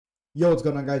Yo, what's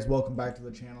going on, guys? Welcome back to the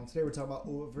channel. Today we're talking about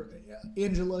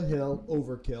Angela Hill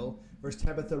overkill versus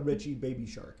Tabatha Ricci Baby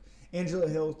Shark. Angela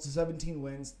Hill 17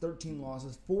 wins, 13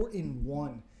 losses,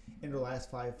 4-1 in her last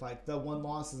 5 fights. The one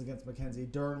loss is against Mackenzie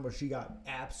Dern, where she got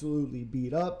absolutely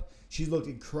beat up. She looked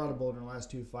incredible in her last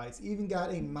 2 fights. Even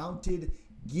got a mounted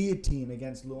guillotine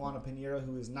against Luana Pinheiro,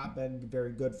 who has not been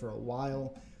very good for a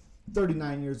while.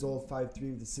 39 years old,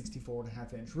 5'3", with a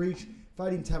 64.5-inch reach.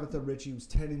 Fighting Tabatha Ricci, who's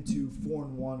 10-2,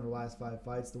 4-1 her last 5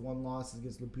 fights. The one loss is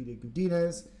against Lupita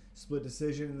Godinez, split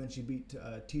decision, and then she beat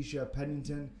Tisha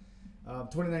Pennington.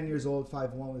 29 years old,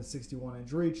 5'1", with a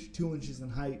 61-inch reach, 2 inches in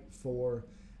height for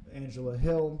Angela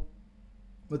Hill,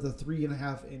 with a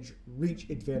 3.5-inch reach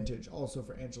advantage also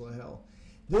for Angela Hill.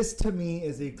 This, to me,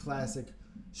 is a classic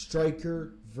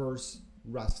striker versus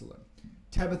wrestler.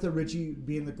 Tabatha Ricci,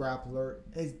 being the grappler,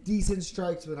 has decent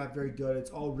strikes, but not very good. It's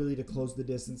all really to close the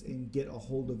distance and get a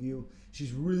hold of you.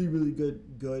 She's really, really good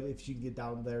if she can get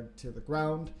down there to the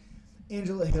ground.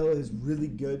 Angela Hill is really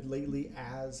good lately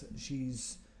as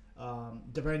she's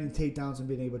defending takedowns and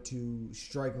being able to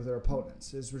strike with her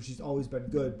opponents. This is where she's always been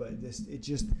good, but it's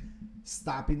just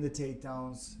stopping the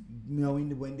takedowns,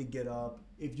 knowing when to get up,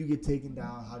 if you get taken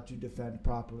down, how to defend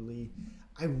properly.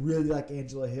 I really like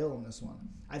Angela Hill in this one.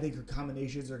 I think her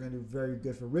combinations are going to do very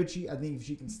good for Ricci. I think if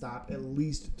she can stop at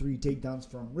least 3 takedowns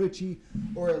from Ricci,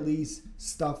 or at least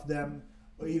stuff them,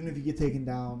 or even if you get taken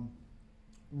down,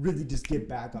 really just get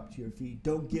back up to your feet.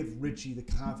 Don't give Ricci the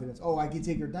confidence, oh, I can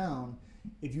take her down.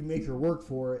 If you make her work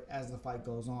for it as the fight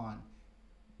goes on,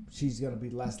 she's going to be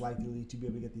less likely to be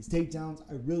able to get these takedowns.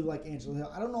 I really like Angela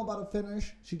Hill. I don't know about a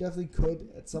finish. She definitely could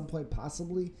at some point,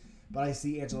 possibly. But I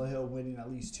see Angela Hill winning at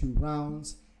least 2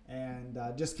 rounds and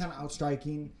just kind of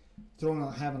outstriking,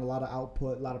 having a lot of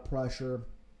output, a lot of pressure,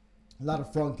 a lot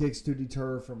of front kicks to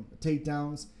deter from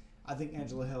takedowns. I think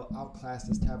Angela Hill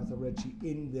outclasses Tabatha Ricci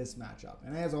in this matchup.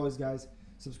 And as always, guys,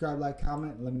 subscribe, like,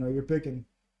 comment, and let me know you're picking.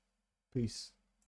 Peace.